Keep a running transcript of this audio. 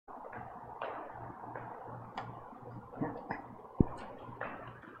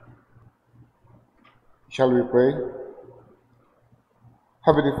Shall we pray?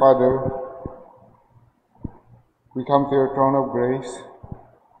 Heavenly Father, we come to your throne of grace,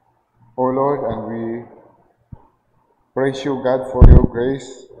 O Lord, and we praise you, God, for your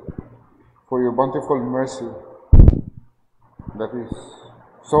grace, for your bountiful mercy that is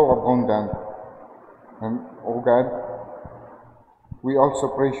so abundant. And, O God, we also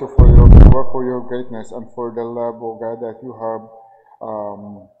praise you for your power, for your greatness, and for the love, O God, that you have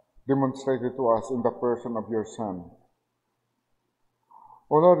demonstrated to us in the person of your Son.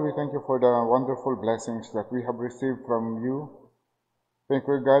 O Lord, we thank you for the wonderful blessings that we have received from you. Thank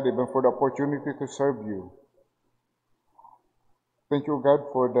you, God, even for the opportunity to serve you. Thank you, God,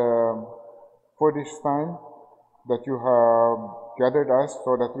 for this time that you have gathered us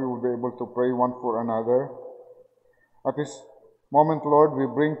so that we will be able to pray one for another. At this moment, Lord, we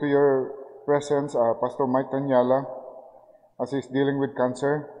bring to your presence Pastor Mike Tanyala as he's dealing with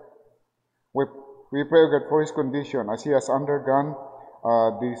cancer. We pray, God, for his condition as he has undergone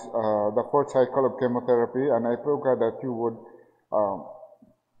the fourth cycle of chemotherapy, and I pray, God, that you would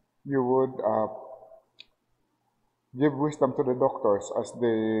give wisdom to the doctors as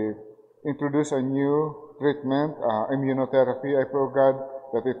they introduce a new treatment, immunotherapy. I pray, God,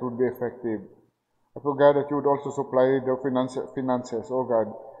 that it would be effective. I pray, God, that you would also supply their finances, oh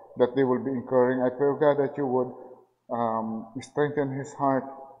God, that they will be incurring. I pray, God, that you would strengthen his heart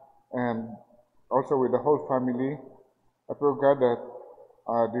and also with the whole family. I pray, God, that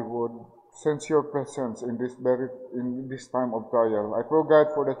they would sense your presence in this time of trial. I pray,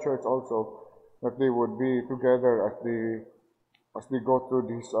 God, for the church also, that they would be together as they go through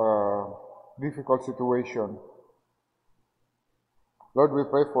this difficult situation. Lord, we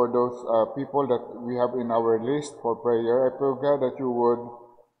pray for those people that we have in our list for prayer. I pray, God, that you would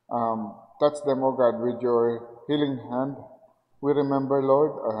touch them, oh God, with your healing hand. We remember,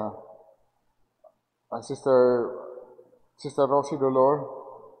 Lord, Sister Rosie Dolor,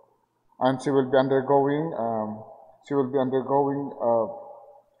 and she will be undergoing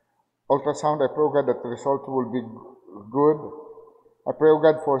ultrasound. I pray, God, that the result will be good. I pray,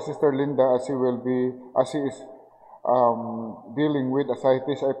 God, for Sister Linda as she is dealing with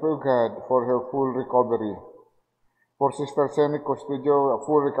ascites. I pray, God, for her full recovery. For Sister Seni Costudio, a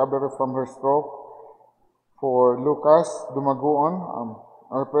full recovery from her stroke. For Lucas Dumaguon,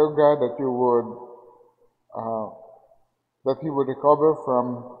 I pray, God, that he would recover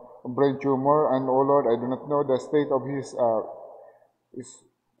from brain tumor. And, oh Lord, I do not know the state of his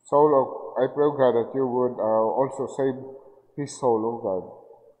soul. I pray, God, that you would also save his soul, oh God.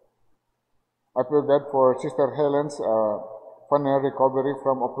 I pray, God, for Sister Helen's final recovery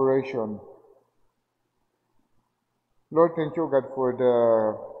from operation. Lord, thank you, God,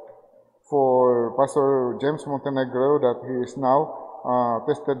 for Pastor James Montenegro, that he is now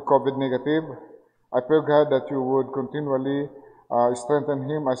tested COVID negative. I pray, God, that you would continually strengthen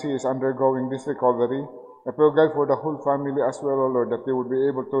him as he is undergoing this recovery. I pray, God, for the whole family as well, O Lord, that they would be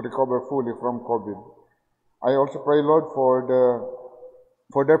able to recover fully from COVID. I also pray, Lord, for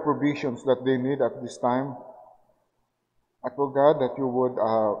their provisions that they need at this time. I pray, God, that you would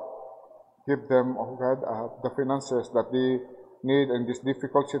give them, oh God, the finances that they need in this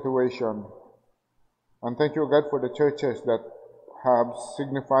difficult situation. And thank you, God, for the churches that have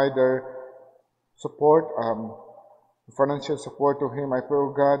signified their support, financial support to him. I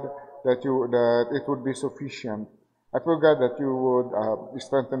pray, God, that it would be sufficient. I pray, God, that you would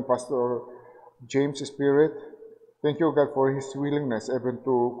strengthen Pastor James' spirit. Thank you, God, for his willingness even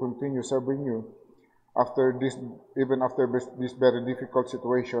to continue serving you after this very difficult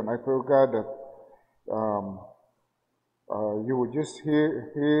situation. I pray, God, that you would use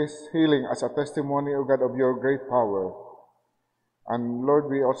his healing as a testimony, O God, of your great power. And Lord,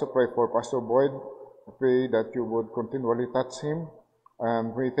 we also pray for Pastor Boyd. I pray that you would continually touch him.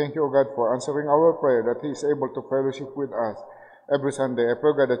 And we thank you, O God, for answering our prayer, that he is able to fellowship with us every Sunday. I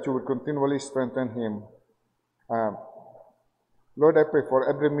pray, God, that you would continually strengthen him. Lord, I pray for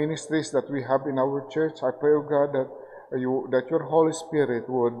every ministries that we have in our church. I pray, O God, that your Holy Spirit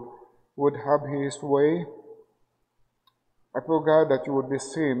would have his way. I pray, God, that you would be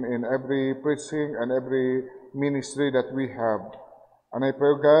seen in every preaching and every ministry that we have. And I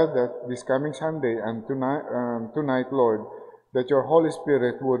pray, God, that this coming Sunday and tonight, Lord, that your Holy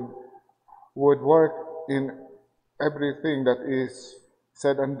Spirit would work in everything that is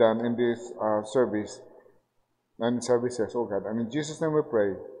said and done in this service and services, oh God. And in Jesus' name we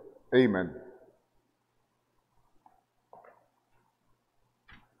pray. Amen.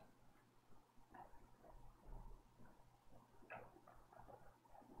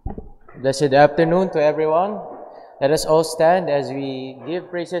 Blessed afternoon to everyone. Let us all stand as we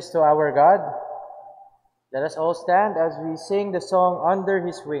give praises to our God. Let us all stand as we sing the song Under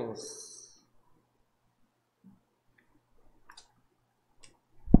His Wings.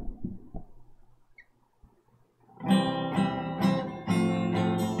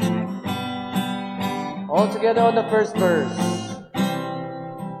 All together on the first verse.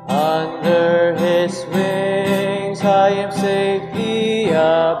 Under His wings I am safely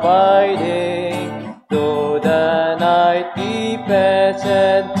abiding, though the night deepens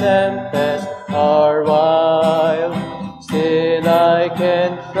and tempests are wild. Still I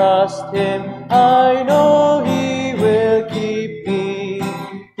can trust Him, I know He will keep me.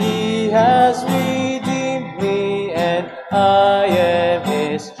 He has redeemed me, and I am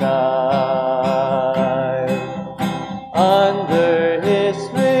His child. Under His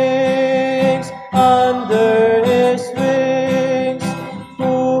wings,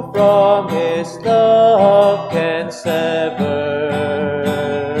 who from His love can sever?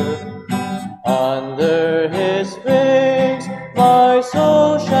 Under His wings, my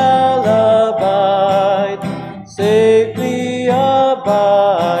soul shall abide, safely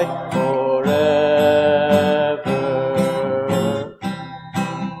abide forever.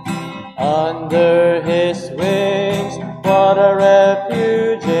 Under His wings, what a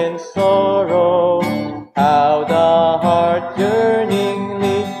refuge in sorrow, how the heart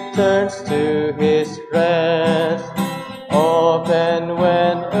yearningly turns to His rest. Often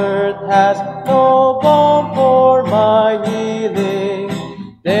when earth has no balm for my healing,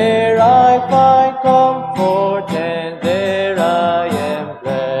 there I find comfort and there I am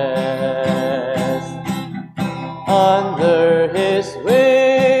blessed. Under His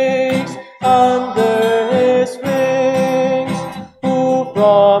wings, who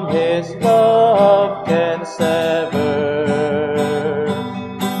from His love can sever?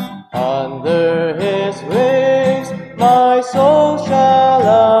 Under His wings, my soul shall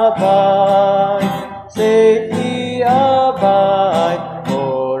abide, safely abide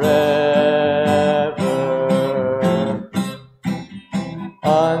forever.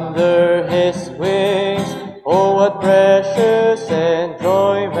 Under His wings, oh what precious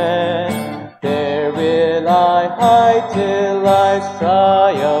enjoyment, there will I hide till life's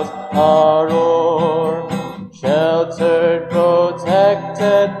trials are o'er. Sheltered,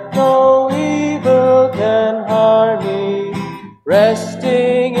 protected, no evil can harm me.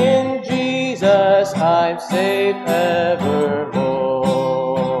 Resting in Jesus, I'm safe evermore.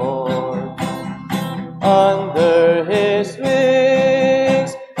 Under His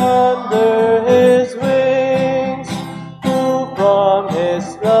wings, who from His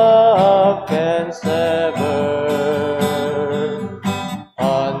love can sever?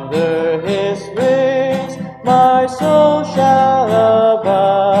 Under His wings, my soul shall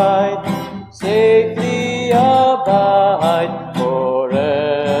abide, safely abide forever.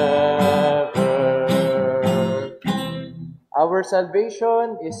 Our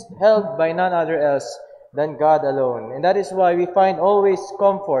salvation is held by none other else than God alone, and that is why we find always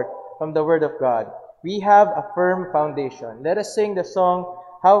comfort from the Word of God. We have a firm foundation. Let us sing the song,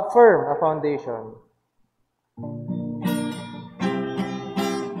 How Firm a Foundation.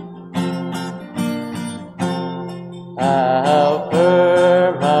 How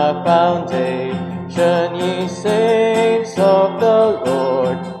firm a foundation, ye saints of the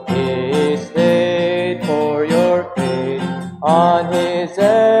Lord, is laid for your faith on His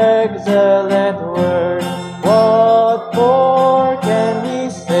excellent word. What more can He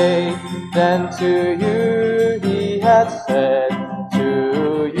say than to you He hath said?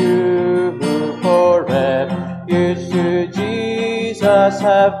 To you who for refuge to Jesus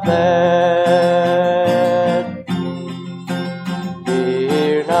have fled.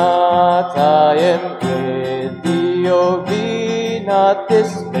 Fear not, I am with thee, O be not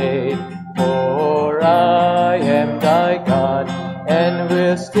dismayed, for I am thy God, and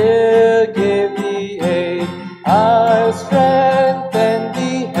will still give thee aid. I'll strengthen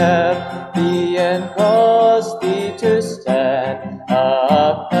thee, help thee, and cause thee to stand,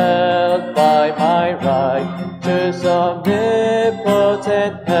 upheld by my righteous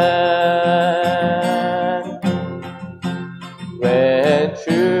omnipotent hand. When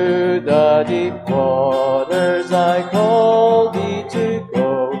through the deep waters I call thee to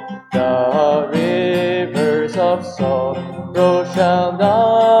go, the rivers of sorrow shall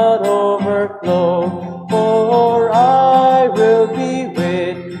not overflow. For I will be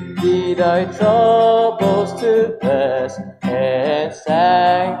with thee, thy troubles to bless, and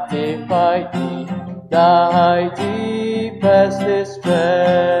sanctify thee, thy deepest distress.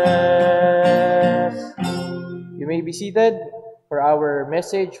 You may be seated. For our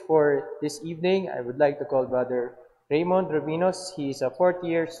message for this evening, I would like to call Brother Raymond Rubinos, he is a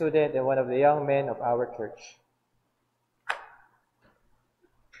fourth-year student and one of the young men of our church.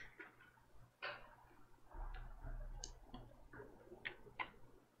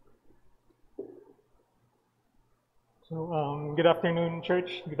 So, good afternoon,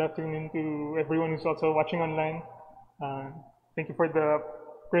 church. Good afternoon to everyone who's also watching online. Thank you for the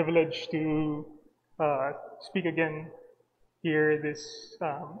privilege to speak again here this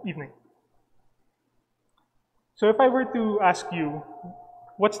evening. So if I were to ask you,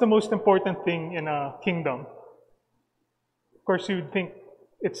 what's the most important thing in a kingdom? Of course, you'd think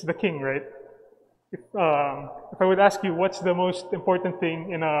it's the king, right? If I would ask you, what's the most important thing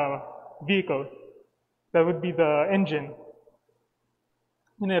in a vehicle? That would be the engine.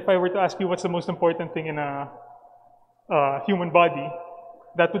 And if I were to ask you, what's the most important thing in a human body?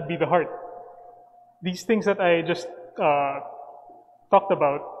 That would be the heart. These things that I just talked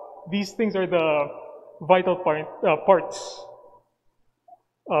about, these things are the vital parts.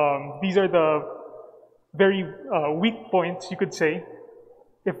 These are the very weak points, you could say.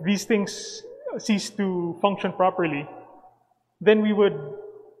 If these things cease to function properly, then we would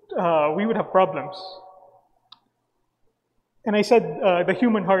have problems. And I said the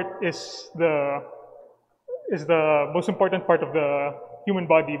human heart is the most important part of the human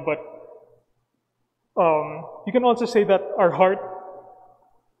body, but you can also say that our heart,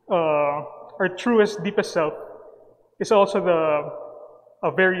 our truest, deepest self, is also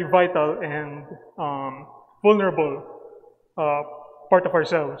a very vital and vulnerable part of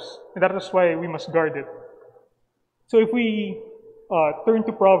ourselves. And that is why we must guard it. So if we turn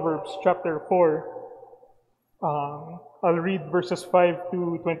to Proverbs chapter 4, I'll read verses 5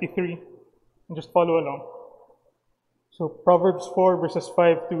 to 23 and just follow along. So Proverbs 4 verses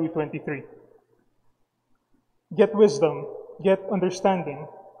 5 to 23. Get wisdom, get understanding,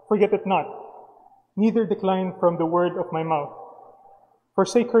 forget it not, neither decline from the word of my mouth.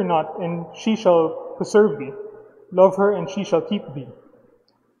 Forsake her not, and she shall preserve thee. Love her, and she shall keep thee.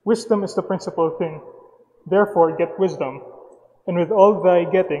 Wisdom is the principal thing. Therefore get wisdom, and with all thy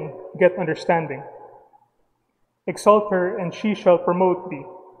getting, get understanding. Exalt her, and she shall promote thee,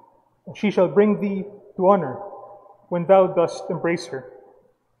 and she shall bring thee to honor when thou dost embrace her.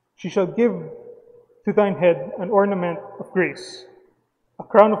 She shall give to thine head an ornament of grace. A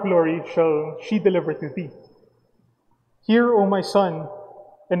crown of glory shall she deliver to thee. Hear, O my son,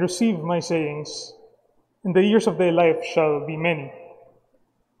 and receive my sayings, and the years of thy life shall be many.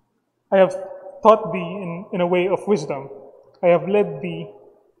 I have taught thee in a way of wisdom. I have led thee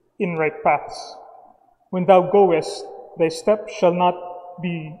in right paths. When thou goest, thy step shall not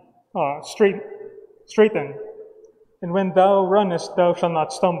be straightened, and when thou runnest, thou shalt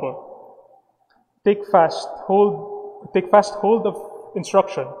not stumble. Take fast hold of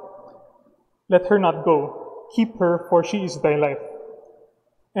instruction. Let her not go. Keep her, for she is thy life.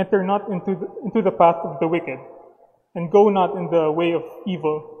 Enter not into the path of the wicked, and go not in the way of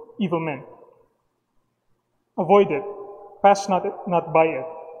evil men. Avoid it. Pass not by it.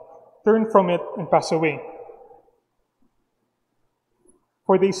 Turn from it and pass away.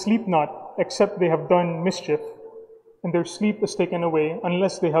 For they sleep not, except they have done mischief, and their sleep is taken away,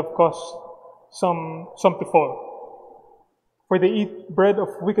 unless they have caused some to fall. For they eat bread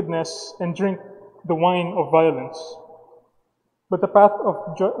of wickedness and drink the wine of violence. But the path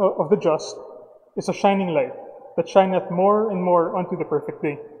of the just is a shining light, that shineth more and more unto the perfect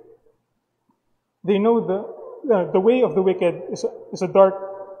day. They know the way of the wicked is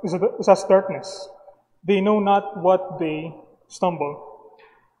as darkness. They know not what they stumble.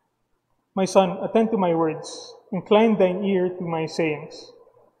 My son, attend to my words. Incline thine ear to my sayings.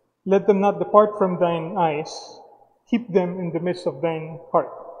 Let them not depart from thine eyes. Keep them in the midst of thine heart.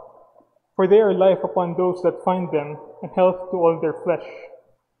 For they are life upon those that find them, and health to all their flesh.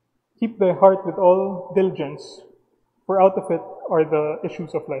 Keep thy heart with all diligence, for out of it are the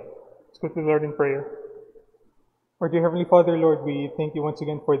issues of life. Let's go to the Lord in prayer. Our dear Heavenly Father, Lord, we thank you once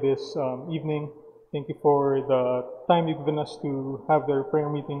again for this evening. Thank you for the time you've given us to have their prayer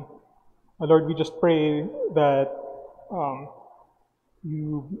meeting. Lord, we just pray that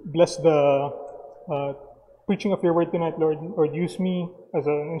you bless the preaching of your word tonight, Lord. Lord, use me as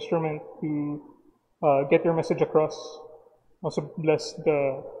an instrument to get your message across. Also bless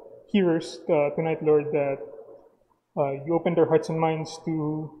the hearers tonight, Lord, that you open their hearts and minds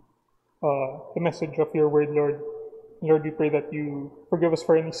to the message of your word, Lord. Lord, we pray that you forgive us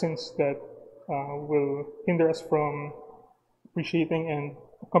for any sins that will hinder us from appreciating and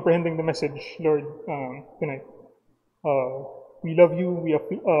comprehending the message, Lord, tonight. We love you. We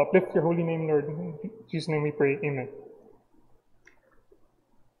uplift your holy name, Lord. In Jesus' name we pray. Amen.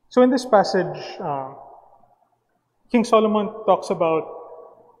 So in this passage, King Solomon talks about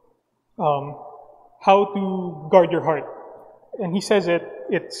how to guard your heart. And he says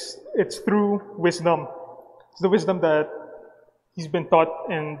it's through wisdom. It's the wisdom that he's been taught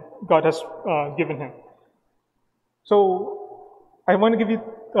and God has given him. So I want to give you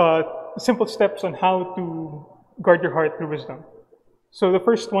simple steps on how to guard your heart through wisdom. So the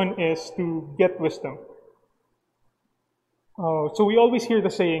first one is to get wisdom. So we always hear the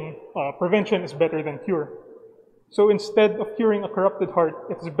saying, prevention is better than cure. So instead of curing a corrupted heart,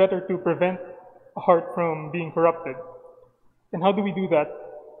 it's better to prevent a heart from being corrupted. And how do we do that?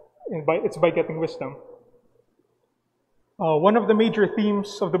 It's by getting wisdom. One of the major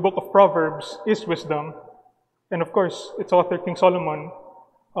themes of the book of Proverbs is wisdom. And of course, its author, King Solomon,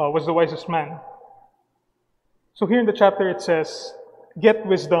 was the wisest man. So here in the chapter it says, get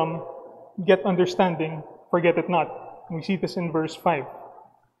wisdom, get understanding, forget it not. And we see this in verse 5.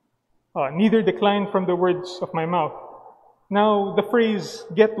 Neither decline from the words of my mouth. Now, the phrase,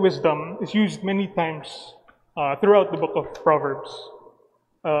 get wisdom, is used many times throughout the book of Proverbs.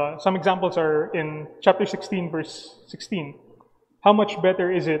 Some examples are in chapter 16, verse 16. How much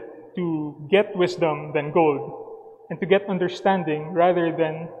better is it to get wisdom than gold, and to get understanding rather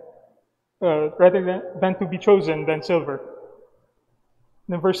than to be chosen than silver.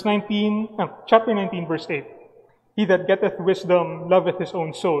 Then chapter 19, verse 8. He that getteth wisdom loveth his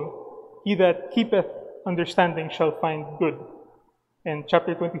own soul. He that keepeth understanding shall find good. And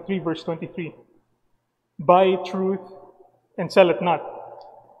chapter 23, verse 23. Buy truth and sell it not.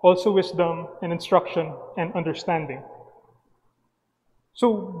 Also wisdom and instruction and understanding.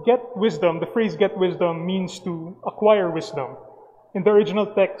 So get wisdom, the phrase get wisdom means to acquire wisdom. In the original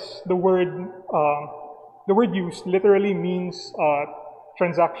text, the word used literally means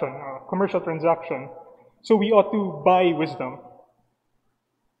transaction, commercial transaction. So we ought to buy wisdom.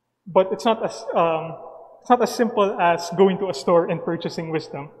 But it's not as simple as going to a store and purchasing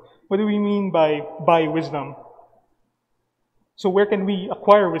wisdom. What do we mean by buy wisdom? So where can we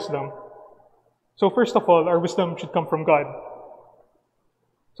acquire wisdom? So first of all, our wisdom should come from God.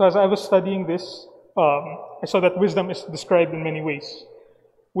 So as I was studying this, I saw that wisdom is described in many ways.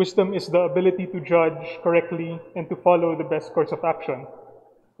 Wisdom is the ability to judge correctly and to follow the best course of action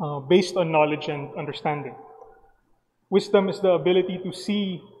based on knowledge and understanding. Wisdom is the ability to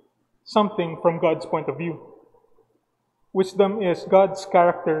see something from God's point of view. Wisdom is God's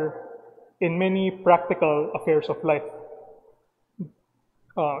character in many practical affairs of life.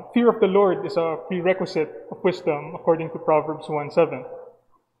 Fear of the Lord is a prerequisite of wisdom according to Proverbs 1:7.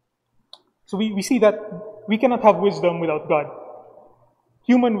 So we see that we cannot have wisdom without God.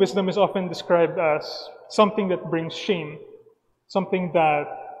 Human wisdom is often described as something that brings shame, something that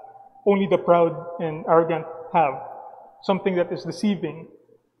only the proud and arrogant have, something that is deceiving.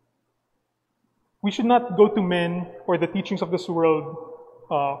 We should not go to men or the teachings of this world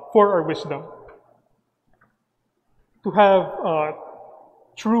for our wisdom. To have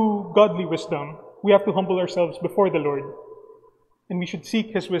true godly wisdom, we have to humble ourselves before the Lord, and we should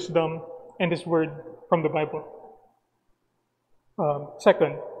seek His wisdom and His word from the Bible.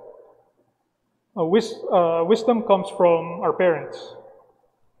 Second, wisdom comes from our parents.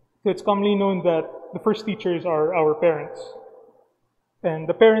 So it's commonly known that the first teachers are our parents. And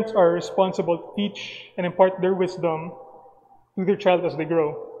the parents are responsible to teach and impart their wisdom to their child as they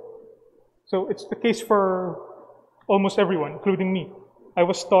grow. So it's the case for almost everyone, including me. I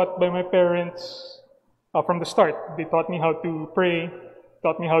was taught by my parents from the start. They taught me how to pray,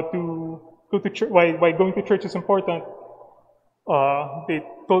 taught me how to go to church, why going to church is important. They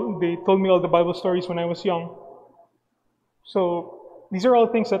told me all the Bible stories when I was young. So these are all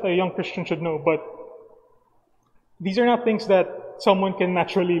things that a young Christian should know, but these are not things that someone can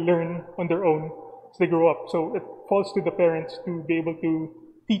naturally learn on their own as they grow up. So it falls to the parents to be able to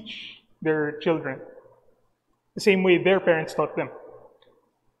teach their children the same way their parents taught them.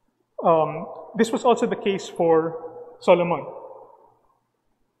 This was also the case for Solomon.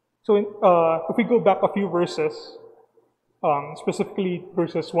 So if we go back a few verses, specifically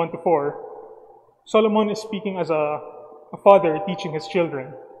verses 1 to 4, Solomon is speaking as a father teaching his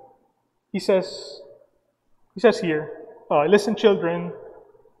children. He says here, listen, children,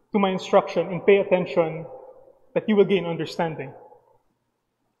 to my instruction and pay attention that you will gain understanding.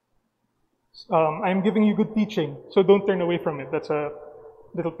 I am giving you good teaching, so don't turn away from it. That's a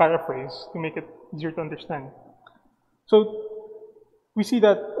little paraphrase to make it easier to understand. So we see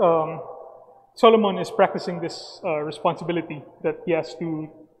that Solomon is practicing this responsibility that he has to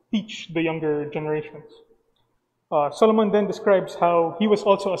teach the younger generations. Solomon then describes how he was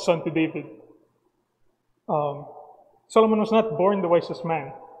also a son to David. Solomon was not born the wisest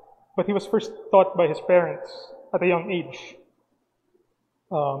man, but he was first taught by his parents at a young age.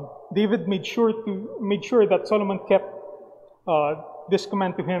 David made sure that Solomon kept this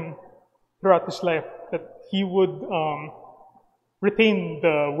command to him throughout his life, that he would retain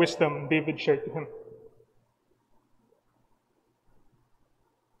the wisdom David shared to him.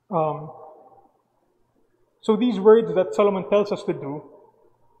 So these words that Solomon tells us to do,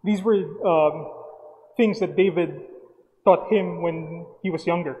 these were things that David taught him when he was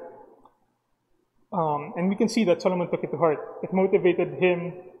younger. And we can see that Solomon took it to heart. It motivated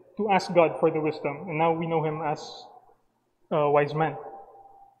him to ask God for the wisdom, and now we know him as a wise man.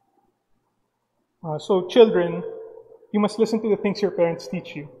 So children, you must listen to the things your parents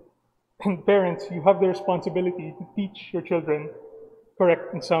teach you. And parents, you have the responsibility to teach your children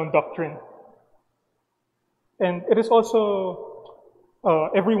correct and sound doctrine. And it is also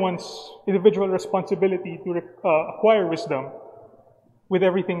everyone's individual responsibility to acquire wisdom with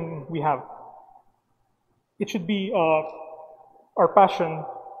everything we have. It should be our passion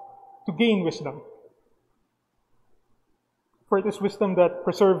to gain wisdom. For it is wisdom that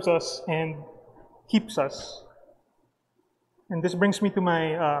preserves us and keeps us. And this brings me to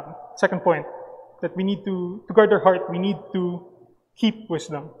my second point, that we need to guard our heart, we need to keep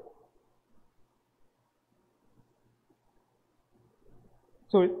wisdom.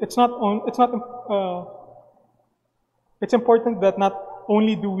 So it's important that not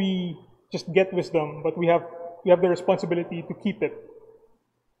only do we just get wisdom, but we have the responsibility to keep it.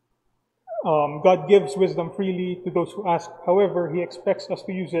 God gives wisdom freely to those who ask. However, He expects us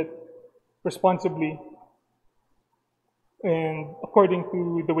to use it responsibly and according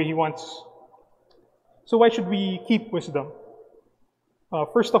to the way He wants. So why should we keep wisdom?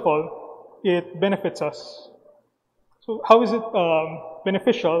 First of all, it benefits us. So how is it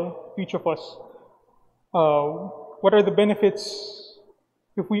beneficial to each of us? What are the benefits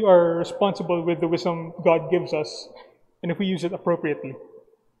if we are responsible with the wisdom God gives us and if we use it appropriately?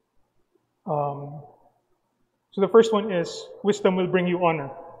 So the first one is, wisdom will bring you honor.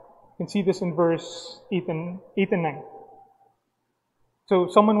 You can see this in verse 8 and 9. So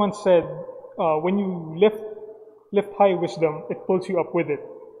someone once said, when you lift high wisdom, it pulls you up with it.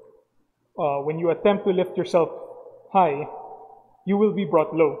 When you attempt to lift yourself high, you will be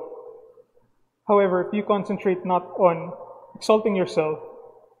brought low. However, if you concentrate not on exalting yourself,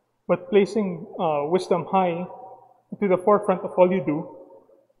 but placing wisdom high to the forefront of all you do,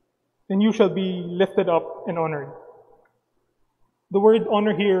 then you shall be lifted up and honored. The word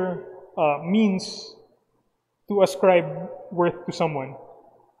honor here means to ascribe worth to someone.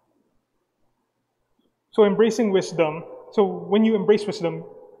 So embracing wisdom, so when you embrace wisdom,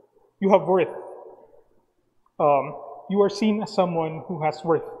 you have worth. You are seen as someone who has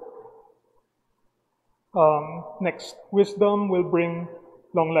worth. Next, wisdom will bring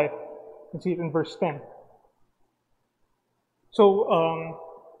long life. You can see it in verse 10. So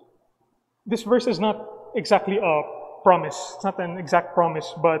this verse is not exactly a promise. It's not an exact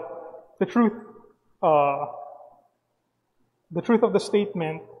promise, but the truth of the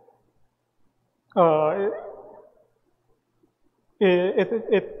statement,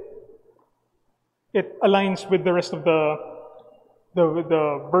 it aligns with the rest of the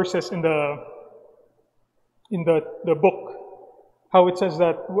verses in the book. How it says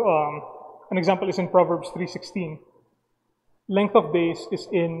that an example is in Proverbs 3:16. Length of days is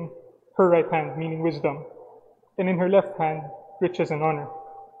in her right hand, meaning wisdom, and in her left hand, riches and honor.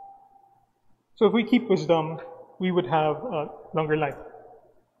 So if we keep wisdom, we would have a longer life.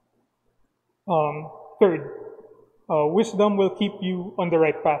 Third, wisdom will keep you on the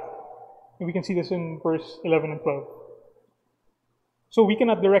right path. And we can see this in verse 11 and 12. So we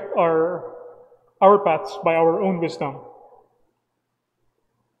cannot direct our paths by our own wisdom.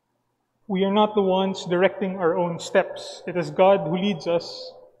 We are not the ones directing our own steps. It is God who leads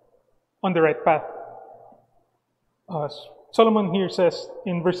us on the right path. Solomon here says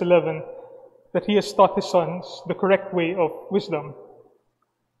in verse 11 that he has taught his sons the correct way of wisdom.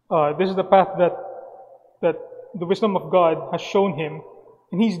 This is the path that the wisdom of God has shown him,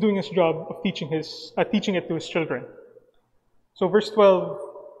 and he's doing his job of teaching it to his children. So verse 12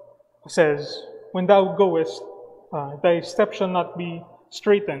 says, when thou goest, thy step shall not be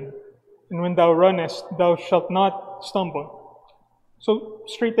straitened, and when thou runnest, thou shalt not stumble. So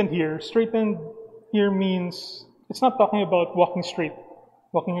straightened here means, it's not talking about walking straight,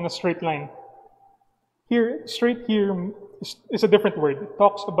 walking in a straight line. Here, straight here is a different word. It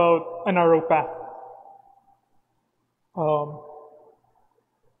talks about a narrow path.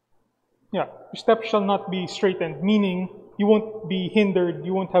 Your step shall not be straightened, meaning you won't be hindered,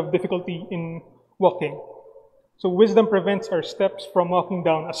 you won't have difficulty in walking. So wisdom prevents our steps from walking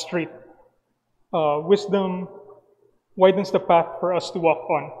down a straight wisdom widens the path for us to walk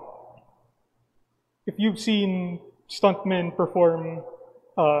on. If you've seen stuntmen perform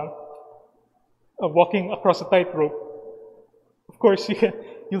walking across a tightrope, of course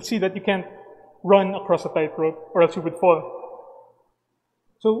you'll see that you can't run across a tightrope or else you would fall.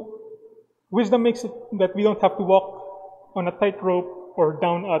 So wisdom makes it that we don't have to walk on a tightrope or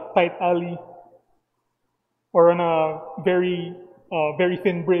down a tight alley or on a very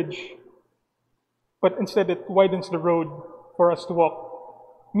thin bridge, but instead it widens the road for us to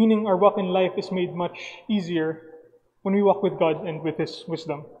walk, meaning our walk in life is made much easier when we walk with God and with His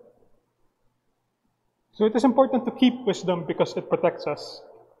wisdom. So it is important to keep wisdom because it protects us.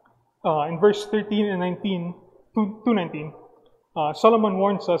 In verse 13 and 19, 2:19, Solomon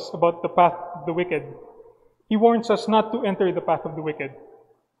warns us about the path of the wicked. He warns us not to enter the path of the wicked.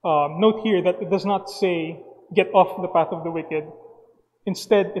 Note here that it does not say, get off the path of the wicked.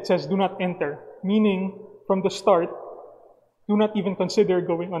 Instead, it says, do not enter, meaning from the start, do not even consider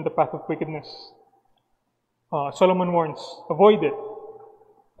going on the path of wickedness. Solomon warns, avoid it,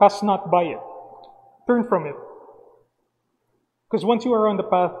 pass not by it, turn from it. Because once you are on the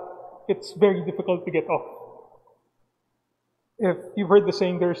path, it's very difficult to get off. If you've heard the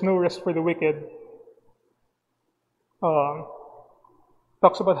saying, there is no rest for the wicked,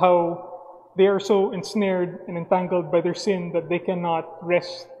 talks about how they are so ensnared and entangled by their sin that they cannot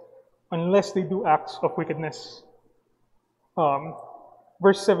rest unless they do acts of wickedness.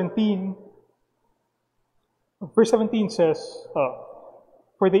 Verse 17 says,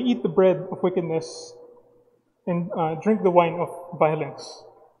 for they eat the bread of wickedness and drink the wine of violence.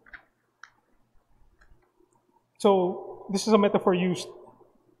 So this is a metaphor used.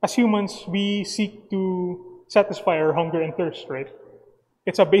 As humans, we seek to satisfy our hunger and thirst, right?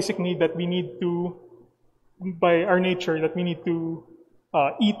 It's a basic need that we need to, by our nature, that we need to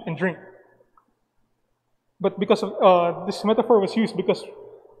eat and drink. But because of this metaphor was used because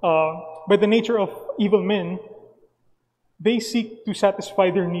by the nature of evil men, they seek to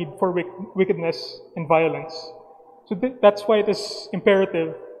satisfy their need for wickedness and violence. So that's why it is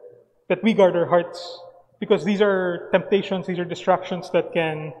imperative that we guard our hearts, because these are temptations, these are distractions that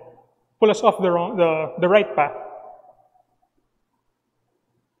can pull us off the right path.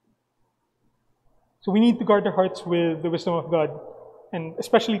 So we need to guard our hearts with the wisdom of God, and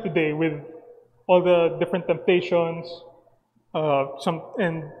especially today with all the different temptations,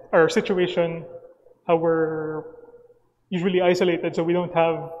 and our situation, how we're usually isolated, so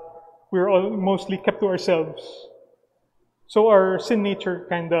we're all mostly kept to ourselves. So our sin nature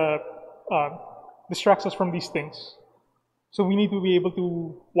kind of distracts us from these things. So we need to be able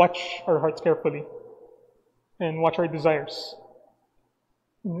to watch our hearts carefully and watch our desires.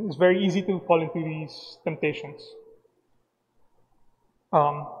 It's very easy to fall into these temptations.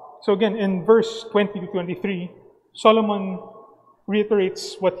 So again, in verse 20 to 23, Solomon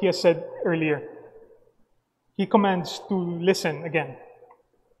reiterates what he has said earlier. He commands to listen again.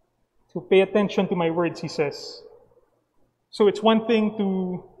 To pay attention to my words, he says. So it's one thing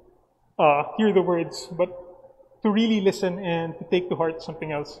to hear the words, but to really listen and to take to heart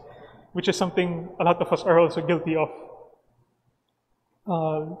something else, which is something a lot of us are also guilty of.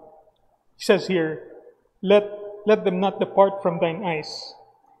 He says here, let them not depart from thine eyes.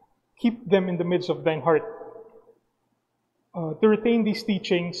 Keep them in the midst of thine heart. To retain these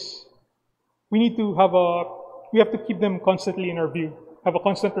teachings, we have to keep them constantly in our view, have a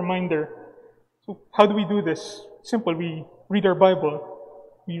constant reminder. So how do we do this? Simple, we read our Bible,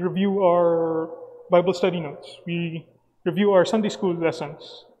 we review our Bible study notes, we review our Sunday school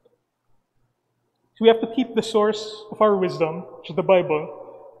lessons. So we have to keep the source of our wisdom, which is the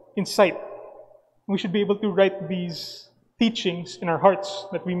Bible, in sight. We should be able to write these teachings in our hearts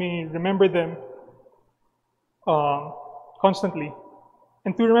that we may remember them constantly.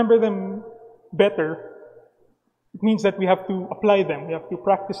 And to remember them better, it means that we have to apply them, we have to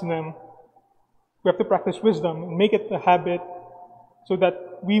practice them, we have to practice wisdom and make it a habit so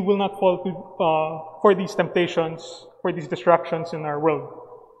that we will not fall for these temptations, for these distractions in our world.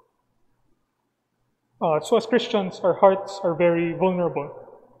 So as Christians, our hearts are very vulnerable.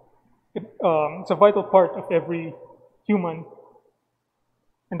 It's a vital part of every human.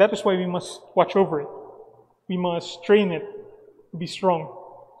 And that is why we must watch over it. We must train it to be strong.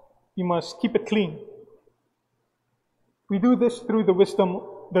 We must keep it clean. We do this through the wisdom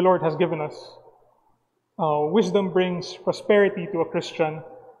the Lord has given us. Wisdom brings prosperity to a Christian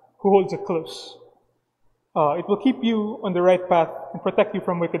who holds it close. It will keep you on the right path and protect you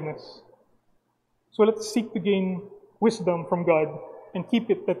from wickedness. So let's seek to gain wisdom from God and keep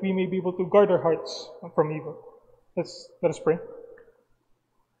it that we may be able to guard our hearts from evil. Let us pray.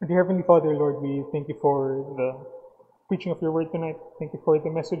 Dear Heavenly Father, Lord, we thank you for the preaching of your word tonight. Thank you for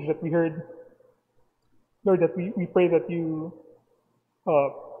the message that we heard. Lord, that we pray that you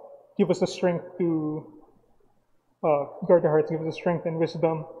give us the strength to guard our hearts, give us the strength and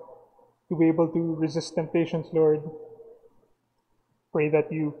wisdom to be able to resist temptations, Lord. Pray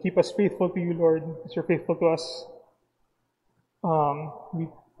that you keep us faithful to you, Lord, as you're faithful to us. We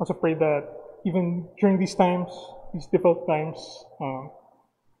also pray that even during these times, these difficult times,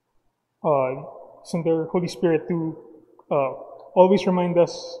 send the Holy Spirit to always remind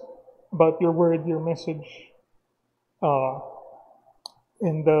us about your word, your message,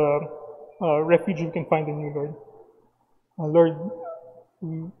 and the refuge we can find in you, Lord. Lord,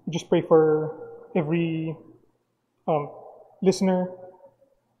 we just pray for every listener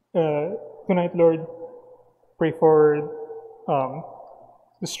tonight, Lord. Pray for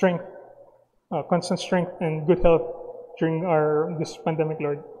the strength, constant strength and good health during this pandemic,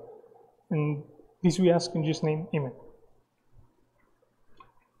 Lord. And this we ask in Jesus' name, amen.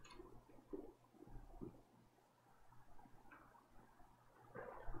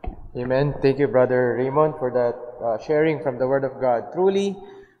 Amen. Thank you, Brother Raymond, for that sharing from the Word of God. Truly,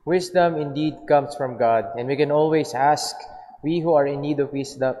 wisdom indeed comes from God, and we can always ask. We who are in need of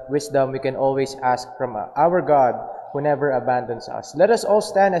wisdom, we can always ask from our God, who never abandons us. Let us all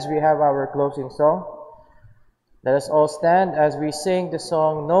stand as we have our closing song. Let us all stand as we sing the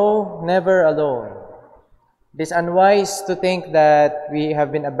song, No, Never Alone. It is unwise to think that we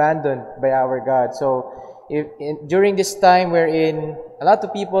have been abandoned by our God. So, during this time wherein a lot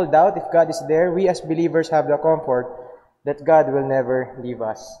of people doubt if God is there, we as believers have the comfort that God will never leave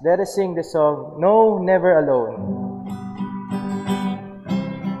us. Let us sing the song, No, Never Alone.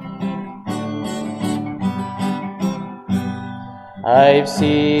 I've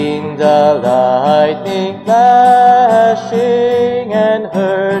seen the lightning flashing and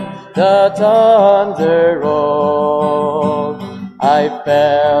heard the thunder roll. I've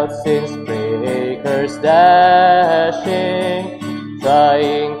felt since breakers dashing,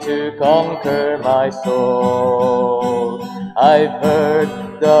 trying to conquer my soul. I've heard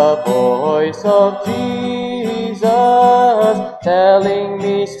the voice of Jesus telling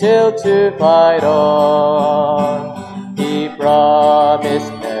me still to fight on. He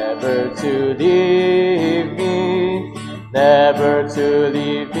promised never to leave me, never to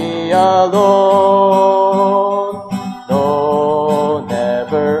leave me alone. No,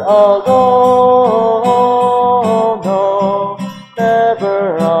 never alone. No,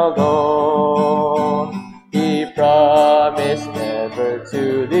 never alone. He promised never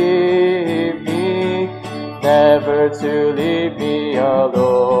to leave me, never to leave me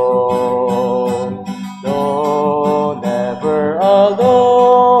alone. No, never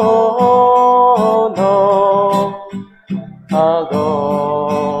alone, no,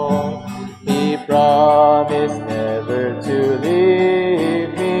 alone. He promised never to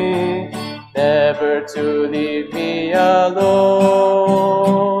leave me, never to leave me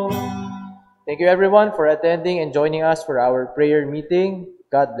alone. Thank you everyone for attending and joining us for our prayer meeting.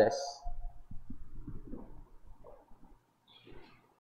 God bless.